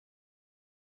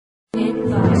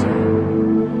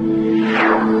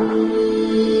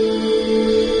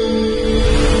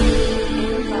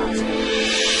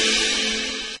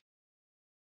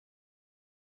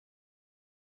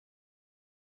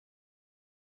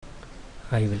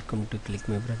Hi, welcome to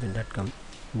clickmybrother.com.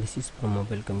 This is from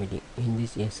mobile committee. In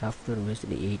this, a software-based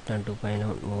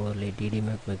 8.2.1 overlay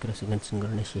TDMAC microsecond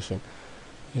synchronization.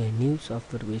 A new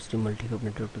software-based multi-hop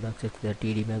network to access the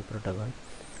TDMAC protocol.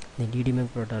 The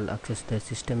TDMAC protocol accesses the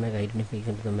system MAC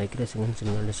identification to the microsecond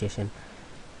synchronization.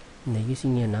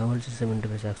 Using a novel system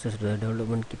interface access to the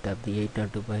development kit of the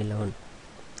 8.2.11.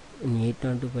 In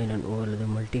 8.2.1 overlay, the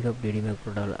multi-hop TDMAC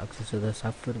protocol access to the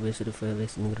software-based file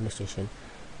synchronization.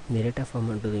 The data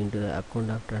format into the account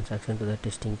of transaction to the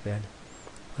testing pad.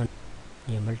 And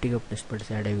a multi-hop test pad is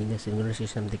having the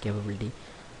synchronization of the capability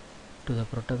to the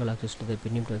protocol access to the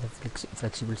pinning to the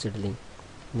flexible settling.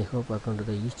 The hop account to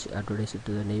the each advertised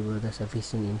to the neighbor the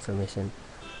sufficient information.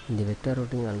 The vector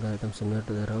routing algorithm similar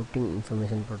to the routing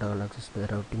information protocol access to the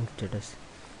routing status.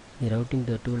 The routing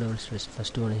to the two levels stress.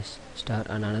 First one is star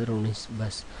and another one is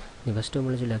bus. The first one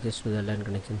will access to the LAN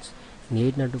connections. The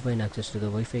 8.2.1 access to the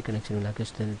Wi-Fi connection will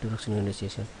access to the network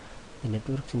synchronization. The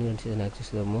network synchronization access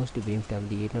to the most beamed of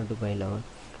the 8.2.11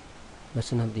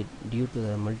 version of the due to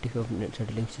the multi-hop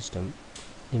settling system.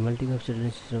 The multi-hop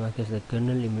settling system access the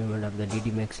kernel implement of the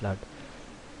TDMAC slot.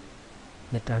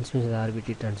 The transmission of the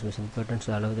RBT transmission patterns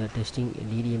allow the testing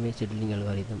TDMA settling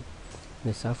algorithm.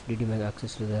 The soft TDMAC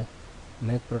access to the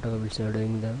MAC protocol will serve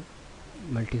during the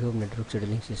multi-hop network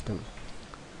settling system.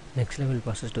 Next level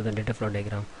passes to the data flow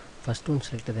diagram. First one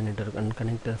select the network and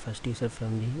connect the first user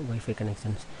from the Wi-Fi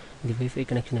connections. The Wi-Fi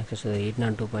connection access to the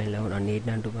 8.2.11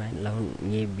 and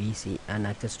 8.2.11 A, B, C and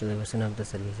access to the version of the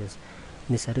services.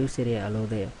 The service area allow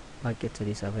the packet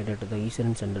service available to the user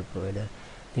and sender provider.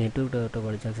 The network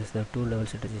topology access the two level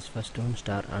strategies. First one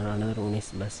star and another one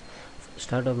is bus.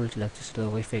 Star topology access to the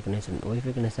Wi-Fi connection.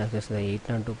 Wi-Fi connection access to the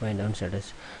 8.2.1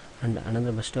 status and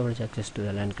another bus topology access to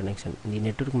the LAN connection. The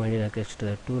network minded access to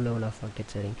the two level of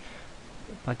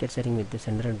packet sharing with the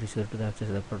sender and receiver to the access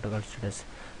the protocol status.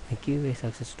 The QoS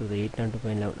access to the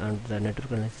 8.2.11 and the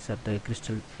network analysis of the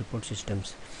crystal report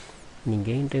systems. The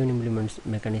gain driven implements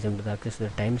mechanism to the access the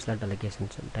time slot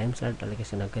allocations. Time slot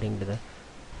allocation occurring to the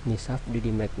soft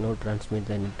TDMAC node transmit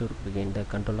the network again the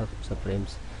control of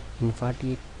subframes in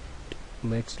 48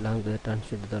 bytes long to the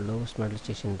transmit to the lowest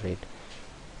modulation rate.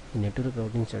 The network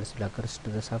routing status will occur to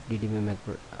the soft TDMAC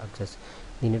access.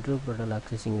 The network protocol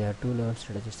accessing there are two level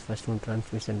strategies. First one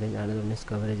transmission range, another one is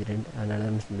coverage range, and another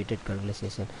one is bit rate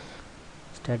calculation.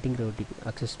 Static routing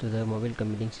access to the mobile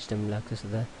computing system will access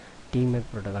the TDMAC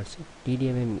protocols.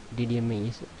 TDMA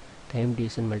is time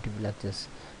division multiple access.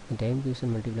 The time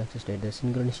division multiple access data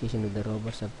synchronization with the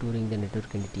robots up during the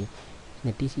network entity.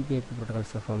 The TCP/IP protocol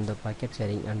perform the packet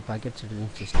sharing and packet settling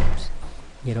systems.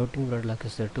 The routing protocol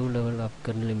access the two level of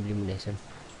kernel implementation.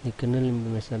 The kernel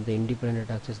implementation of the independent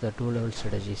access the two level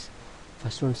strategies.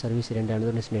 First one service area and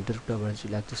another one is network topology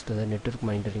will access to the network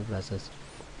monitoring process.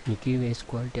 The QoS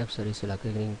quality of service will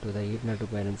occurring to the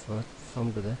 8.2.1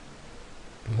 from to the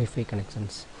Wi-Fi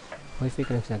connections. Wi-Fi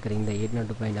connection occurring the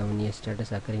 8.2.11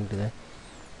 status occurring to the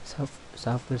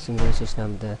software synchronization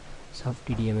of the soft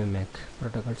TDMAC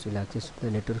protocols will access to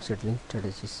the network settling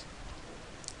strategies.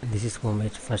 This is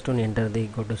homepage. First one enter the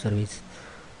go to service.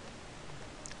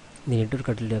 The network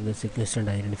utility of the signal strength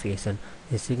identification.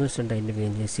 The signal strength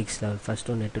identification is 6 level. First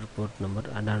one network port number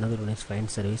and another one is find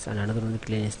service and another one is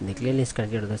clearness. The clearness is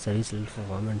connected to the service level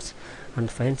performance and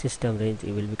find system range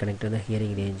will be connected to the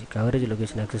hearing range. Coverage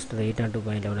location access to the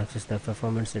 8.2.11 access the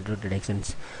performance network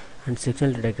detections and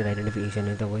signal detector identification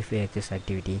with the Wi-Fi access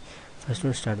activity. First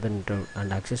one start the network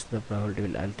and access to the probability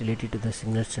will utility to the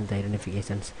signal strength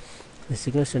identifications. The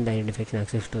signal strength identification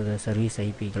access to the service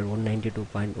IP equal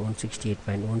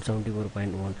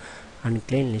 192.168.174.1 and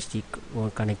client list equal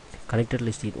connected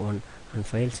list is 1 and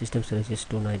file system services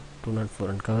 204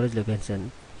 and coverage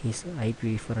location is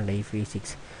IPv4 and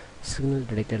IPv6. Signal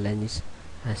detector line is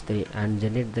as 3 and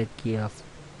generate the key of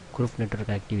group network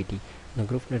activity. The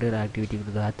group network activity to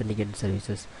the authenticated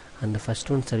services and the first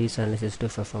one service analysis to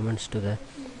performance to the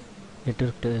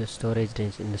network to storage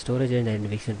range. In the storage range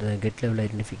identification to the get level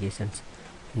identifications.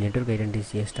 Network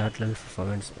identity is start level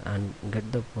performance and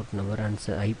get the port number and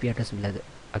IP address will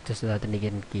access to the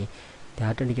authenticated key. The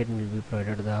authentication will be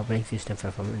provided to the operating system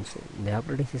performance. The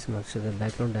operating system access the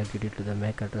background activity to the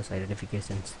MAC address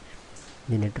identifications.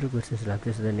 The network versions will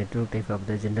access the network type of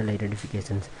the general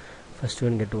identifications. First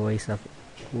one get voice and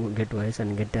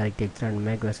get architecture and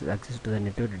MAC versus access to the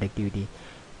network detectivity.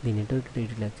 The network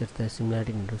detectivity access the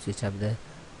similarity network switch of the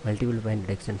multiple point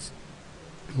detections.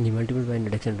 The multiple point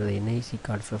detection to the NIC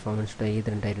card performance to the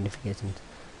Ethernet identifications.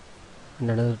 And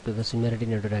another to the similarity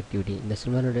network activity. The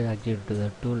similarity activity to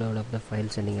the two level of the file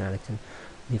sending allocation.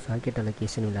 The packet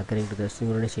allocation will occur to the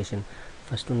synchronization.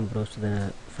 First one, browse to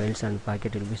the files and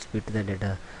packet will be split the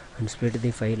data and split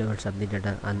the file levels of the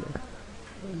data and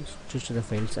choose the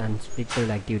files and split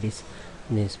level activities.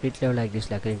 The split level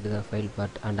activities occurring to the file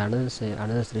part, and another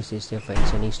service is the file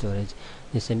sending storage.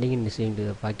 The sending and receiving to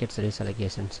the packet service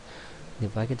allocations. The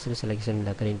packet service allocation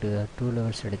occurring to the two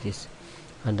level strategies,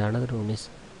 and another one is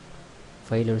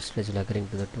file level strategy occurring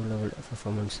to the two level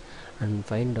performance, and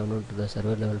file download to the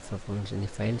server level performance. In the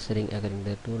file sharing occurring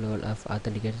to the two level of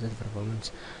authentication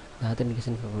performance. The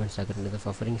authentication performance occurring to the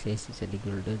buffering size is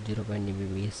equal to 0.0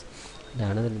 Mbps. The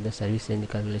another is the service and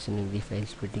calculation in the file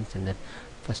splitting standard.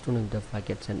 First one is the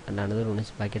packet send, and another one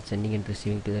is packet sending and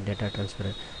receiving to the data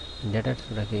transfer. In data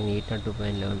transfer occurring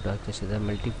 8.2.11 to access to the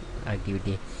multi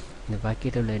activity. In the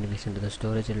packet level identification to the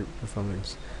storage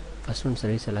performance. First one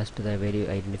service allows to the value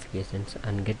identifications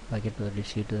and get packet to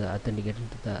receive to the authentication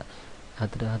to the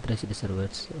authorized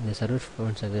servers. In the server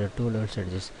performance there are two level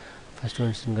strategies. First one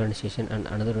is synchronization and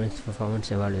another one is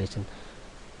performance evaluation.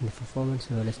 In the performance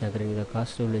evaluation occurring the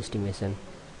cost level estimation.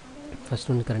 First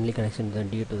one currently connection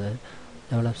due to the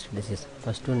level of statuses.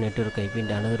 First one network IP and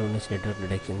another one is network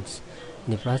detections.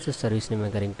 In the process service name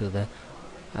occurring to the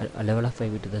level of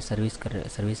IP to the service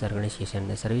organization.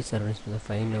 The service organization to the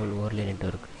fine level overlay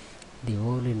network. The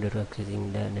overlay network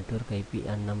accessing the network IP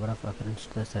and number of occurrence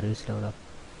to the service level of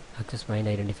access point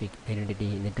identity.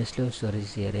 In the test level storage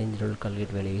is a range level calculate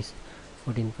value is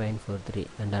 14.43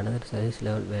 and another service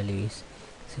level value is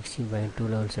 16.2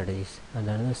 level strategies, and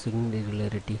another signal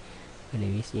regularity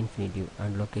value is infinitive,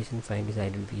 and location find is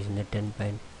identification at 10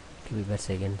 kb per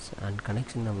seconds, and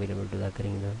connection available to the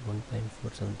occurring in the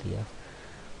 1.473 of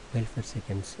mile per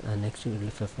seconds. And next will be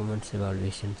performance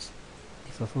evaluations.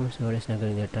 The performance evaluation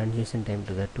occurring the transition time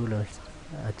to the two levels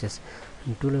access,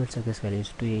 and two levels access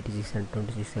values 286 and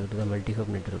 26 to the multi-hop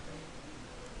network.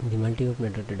 The multi-hop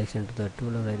network detection to the two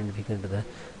level identification to the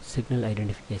signal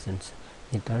identifications.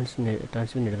 The transmit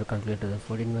network calculator to the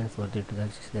 14.43 to the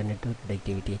access the network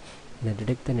detectivity. The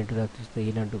detect the network access the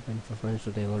ELAN 2.4 performance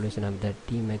to the evaluation of the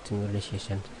TDMAC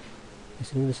synchronization. The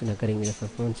synchronization occurring in the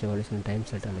performance evaluation time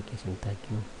set allocation. Thank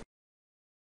you.